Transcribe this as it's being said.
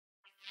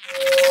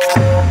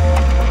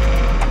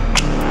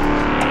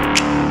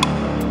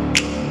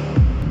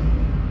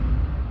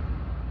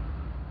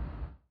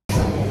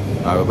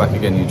Alright, we're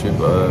back again, YouTube.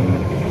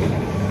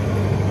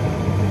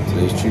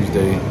 Today's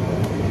Tuesday.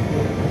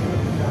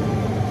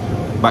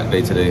 Back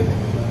day today.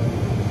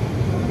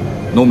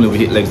 Normally we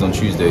hit legs on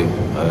Tuesday.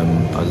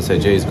 As I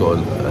said, Jay's got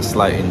a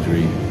slight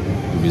injury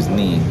with his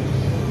knee.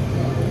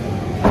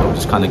 So we're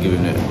just kind of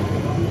giving it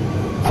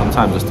some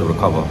time just to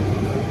recover.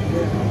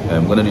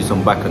 I'm going to do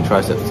some back and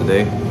triceps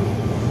today.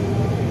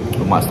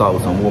 We might start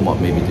with some warm-up,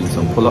 maybe do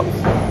some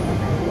pull-ups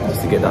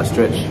just to get that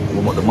stretch,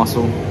 warm up the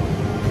muscle.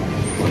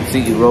 Some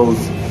seated rows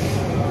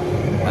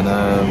and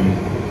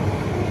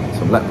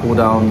some lat pull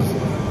downs,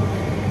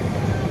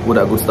 all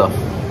that good stuff.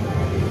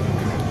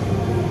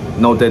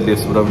 No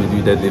deadlifts, we don't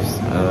really do deadlifts.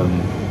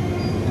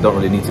 You don't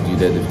really need to do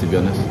deadlifts, to be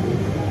honest.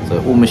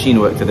 So all machine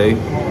work today.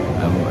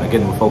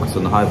 Again, we'll focus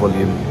on the high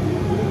volume.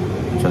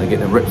 I'm trying to get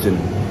them reps in,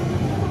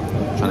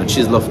 trying to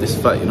chisel off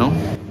this fat, you know.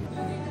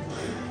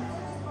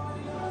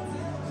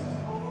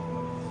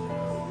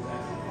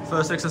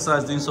 First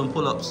exercise, doing some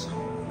pull-ups.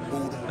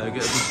 Get a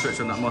good stretch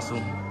on that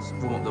muscle,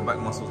 warm up the back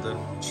muscles there.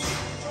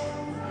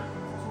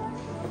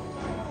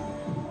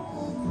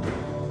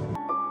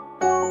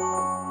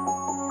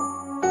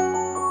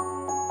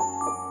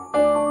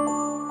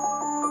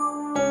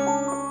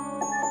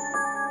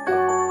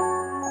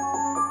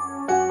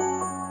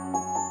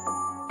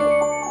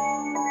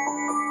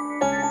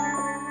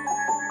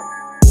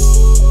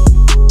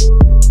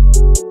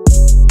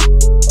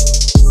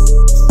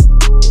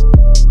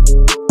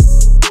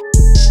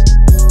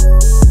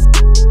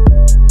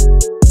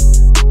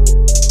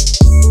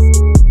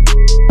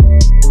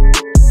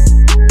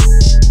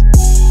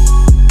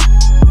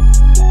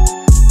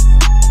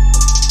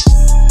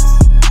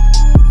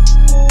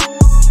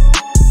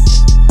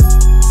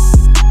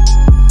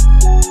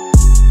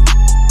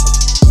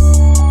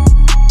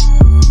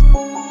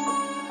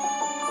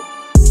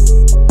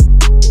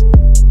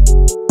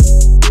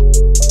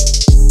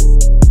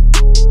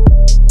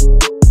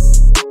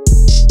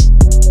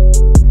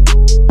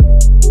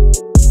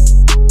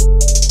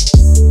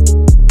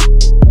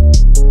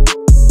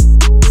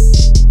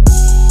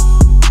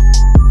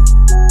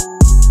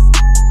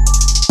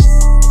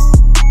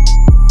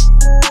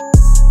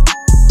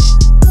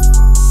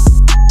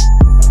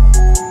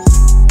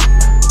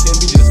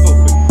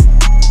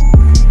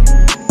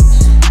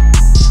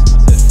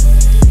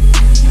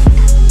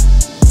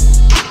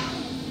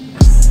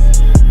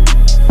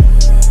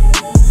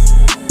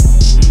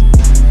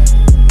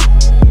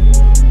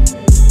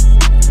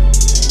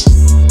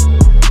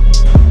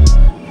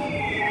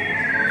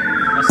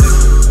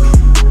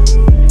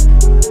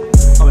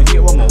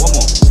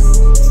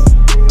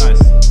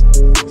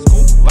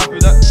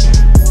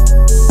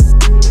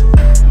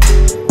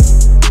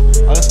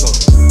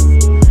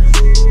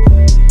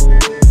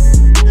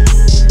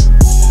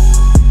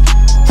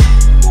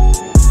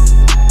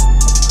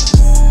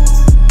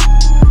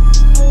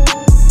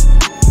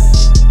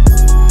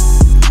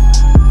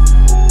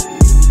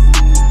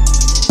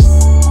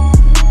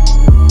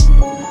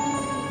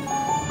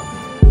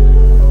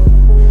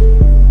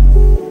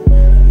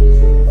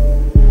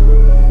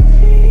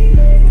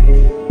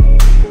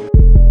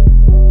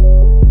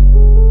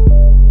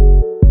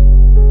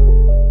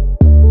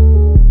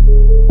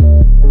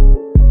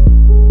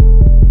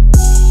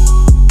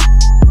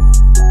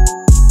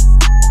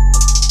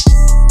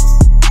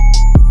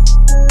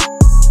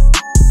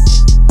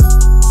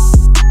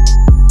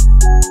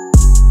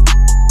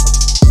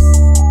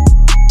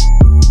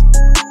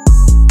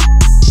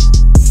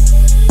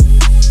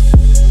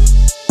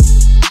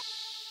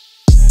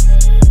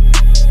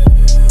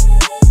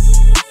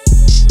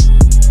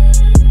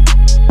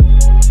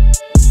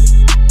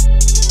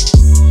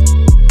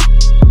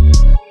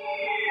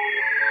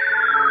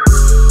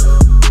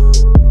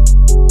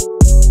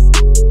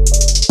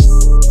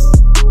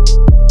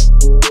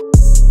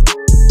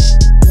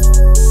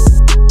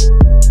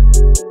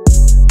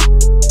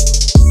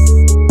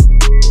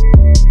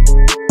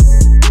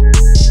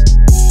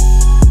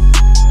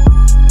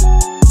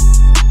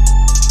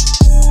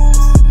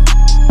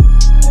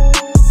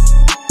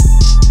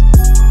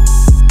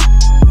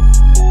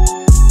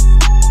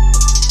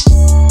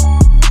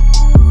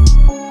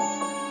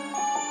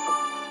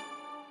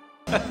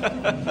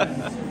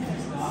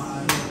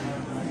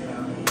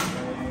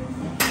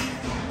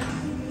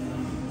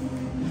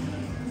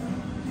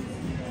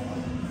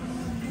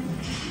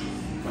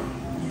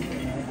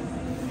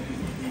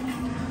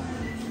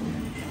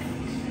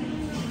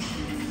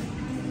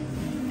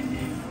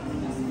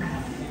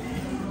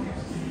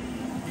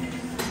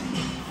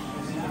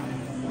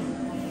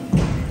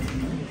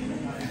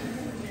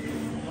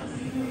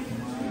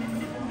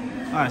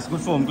 Nice,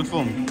 good form, good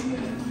form.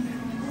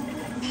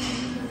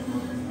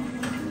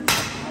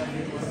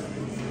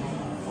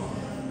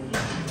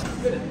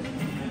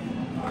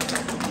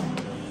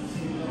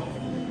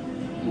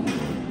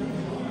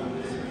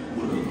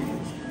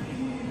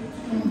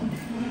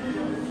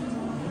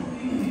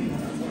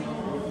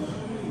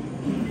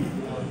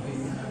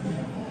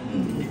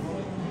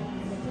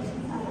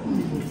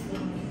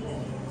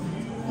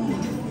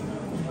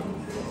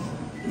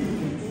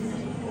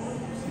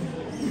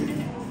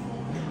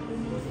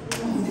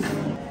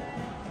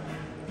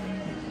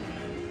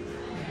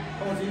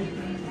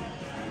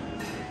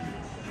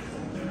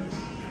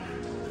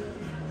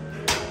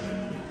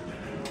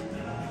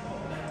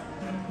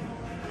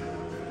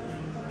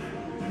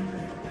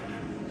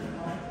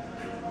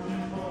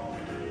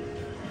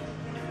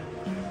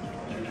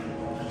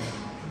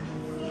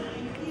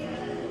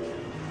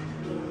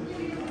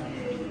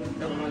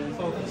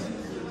 Focus.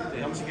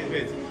 How much you get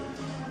paid?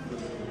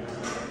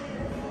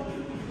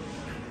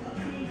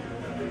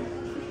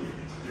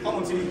 How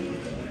much you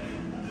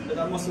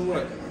that muscle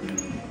work?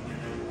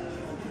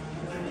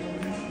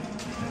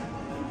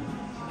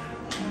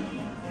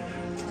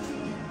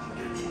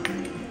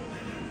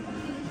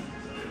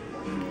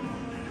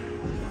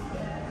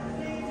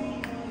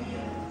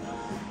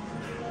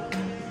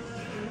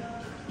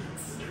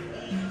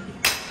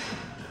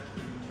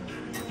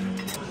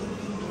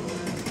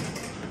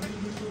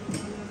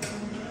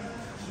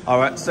 All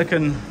right,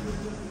 second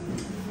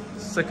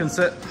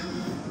set.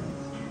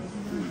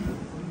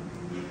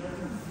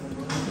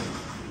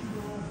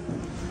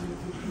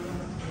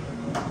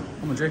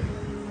 Come on, Jay.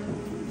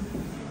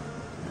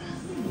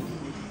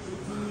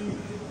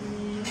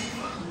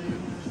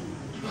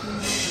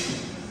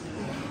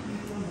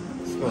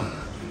 Let's go.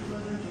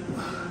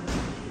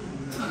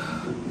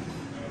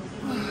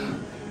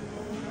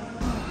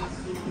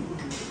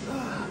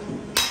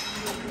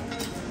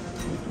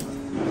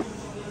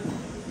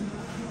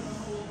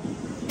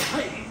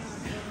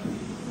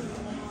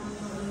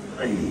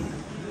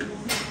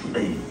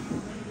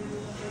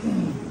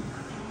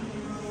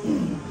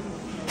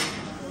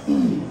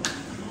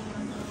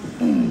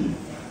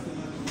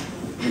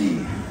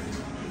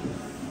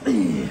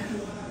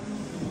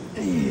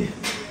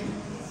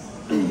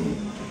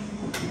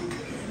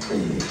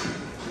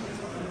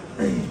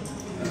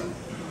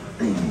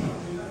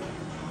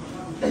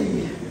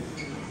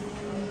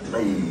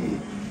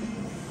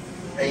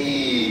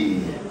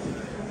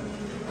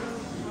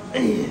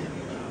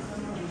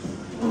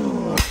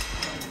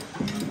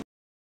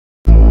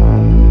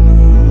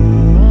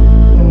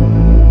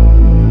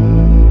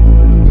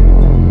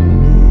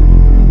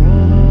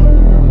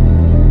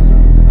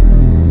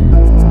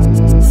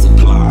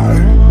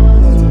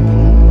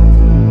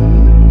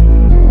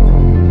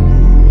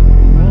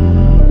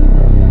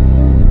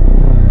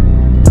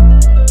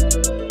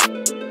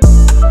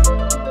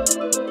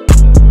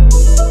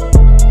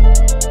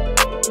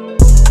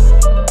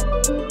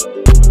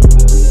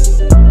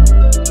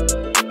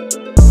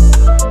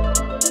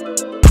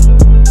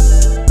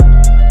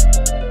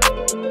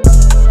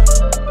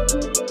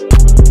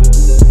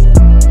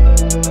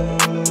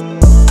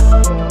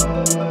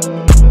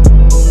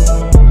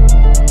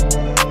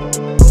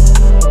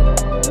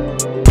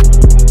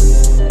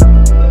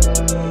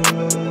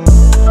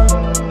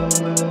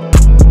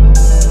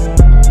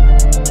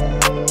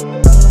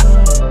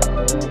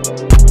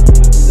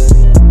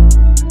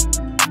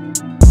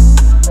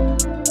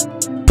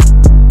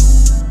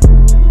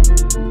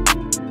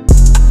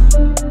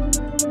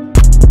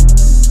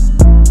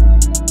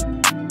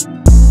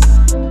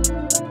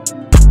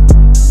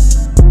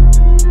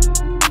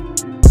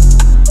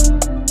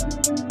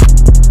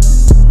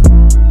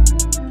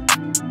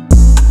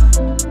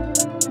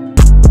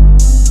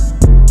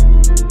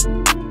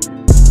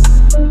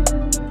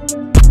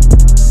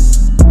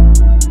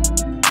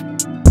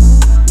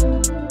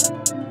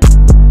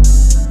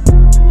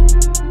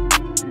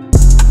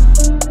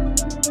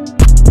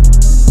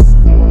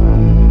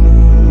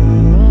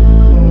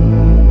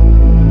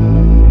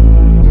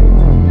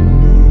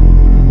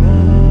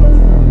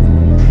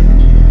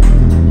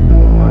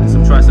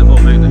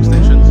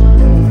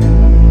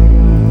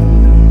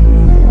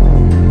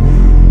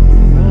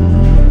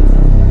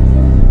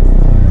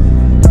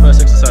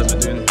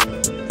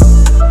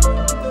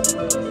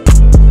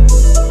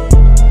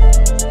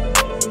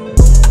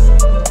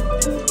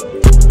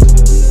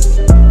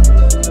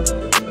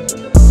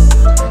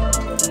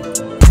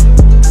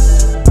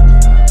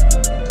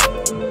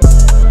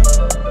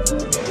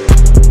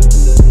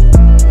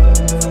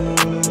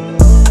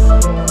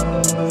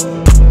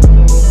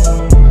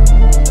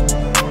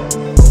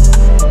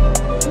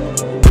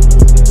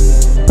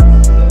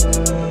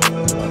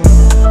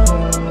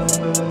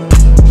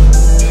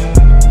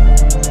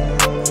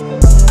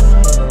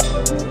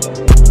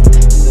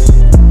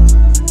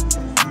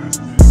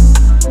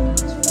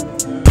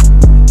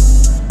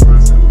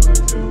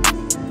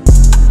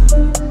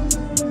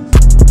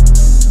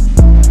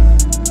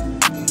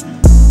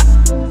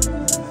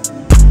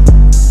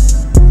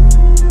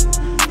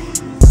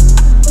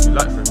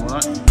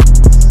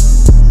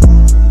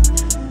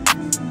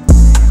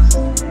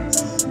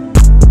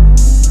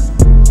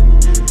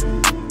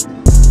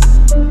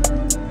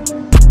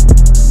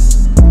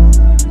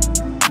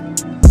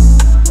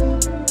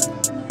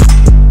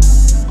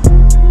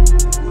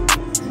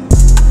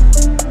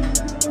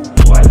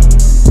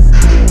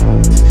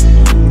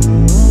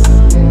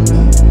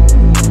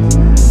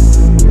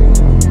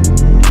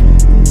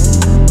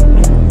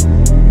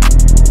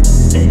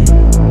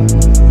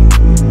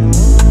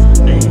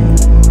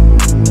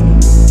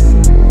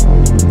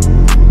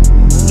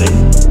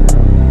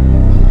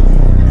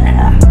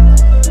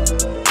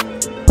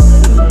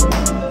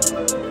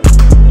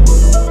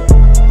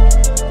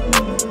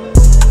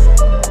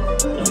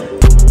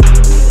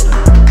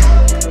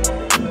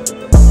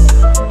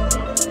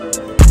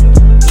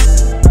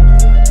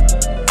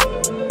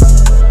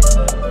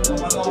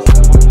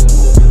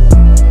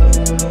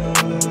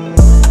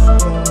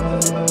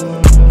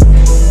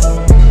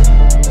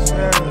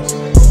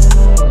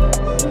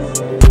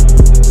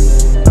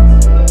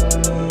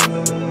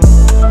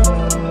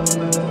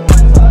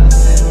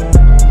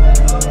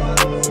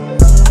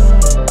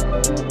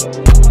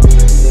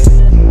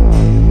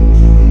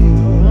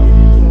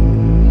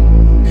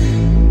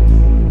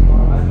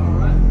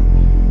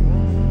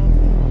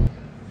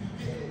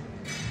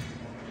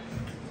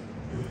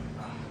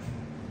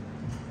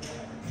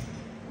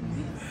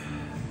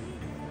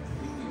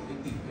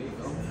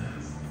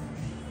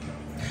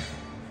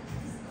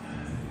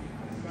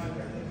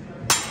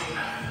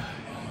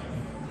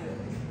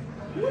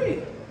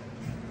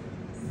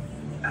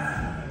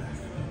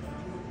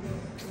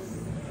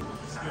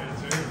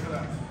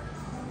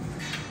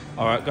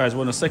 All right, guys, we're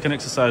on the second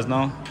exercise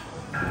now.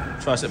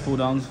 Tricep pull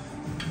downs.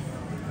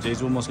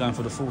 Jay's almost going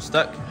for the full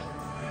stack.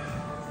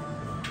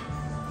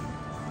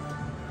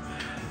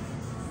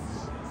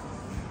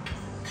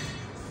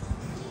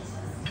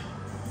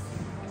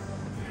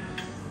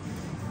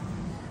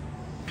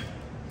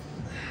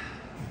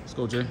 Let's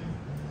go, Jay.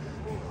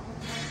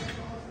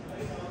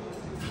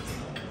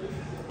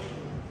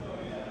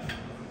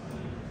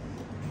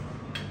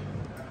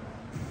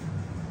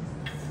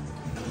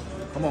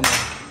 Come on, man.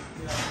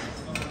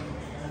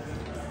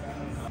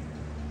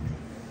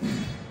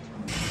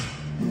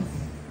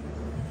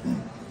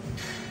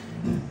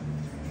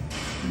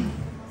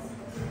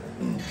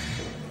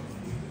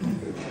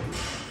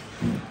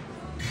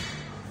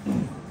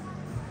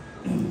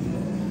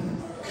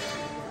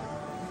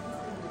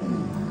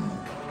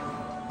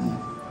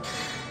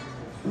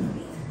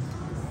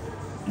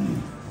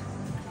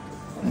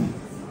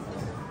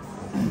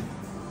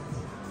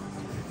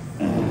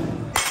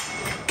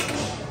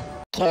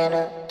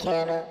 Canna.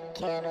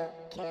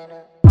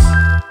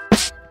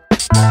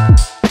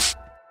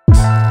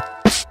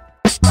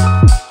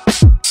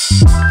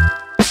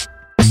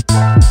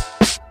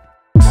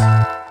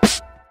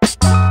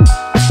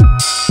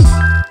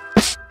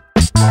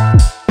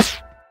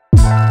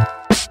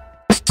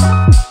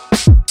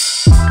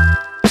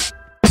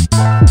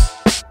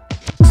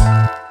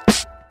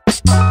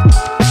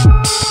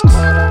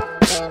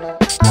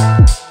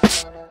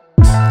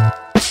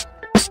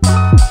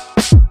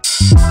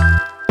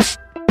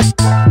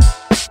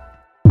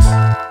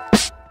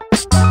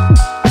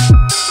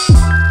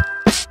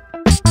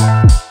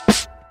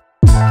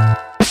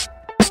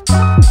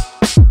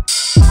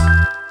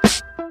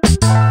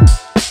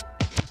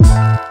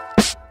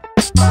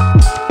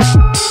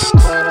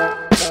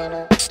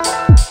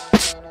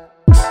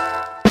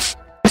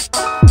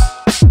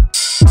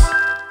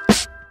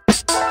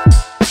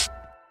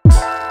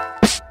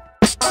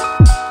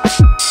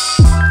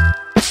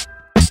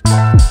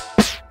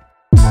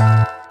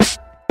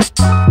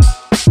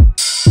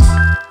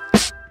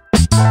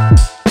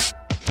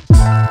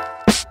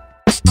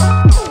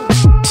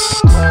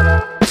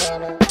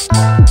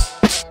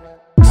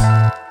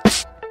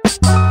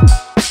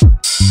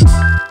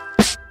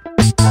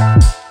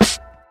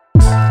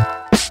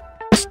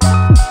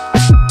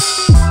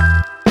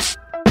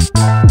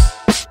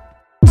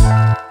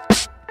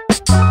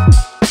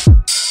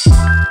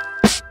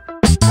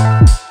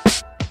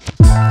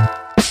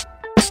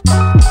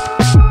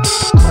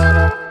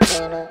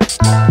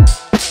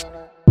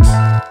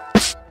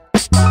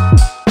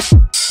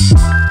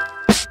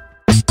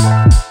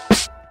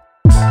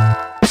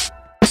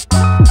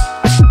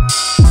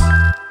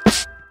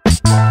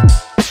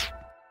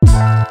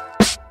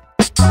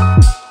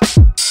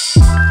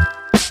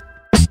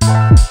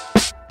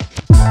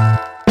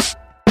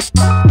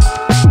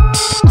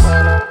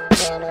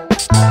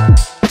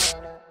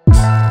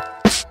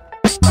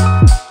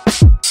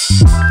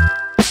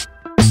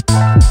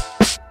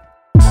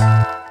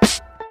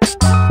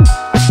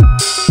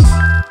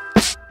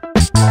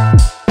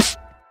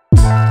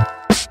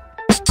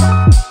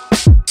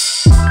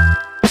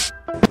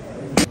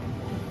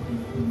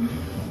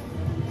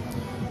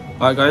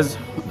 Alright guys,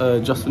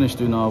 just finished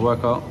doing our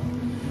workout.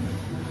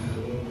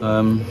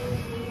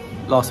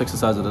 Last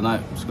exercise of the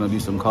night, just gonna do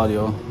some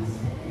cardio,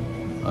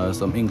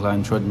 some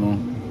incline treadmill,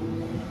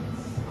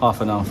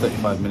 half an hour,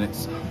 35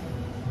 minutes.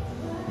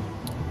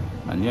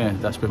 And yeah,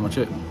 that's pretty much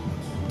it.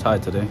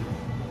 Tired today.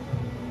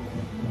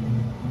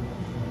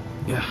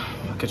 Yeah,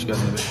 I'll catch you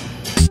guys in a bit.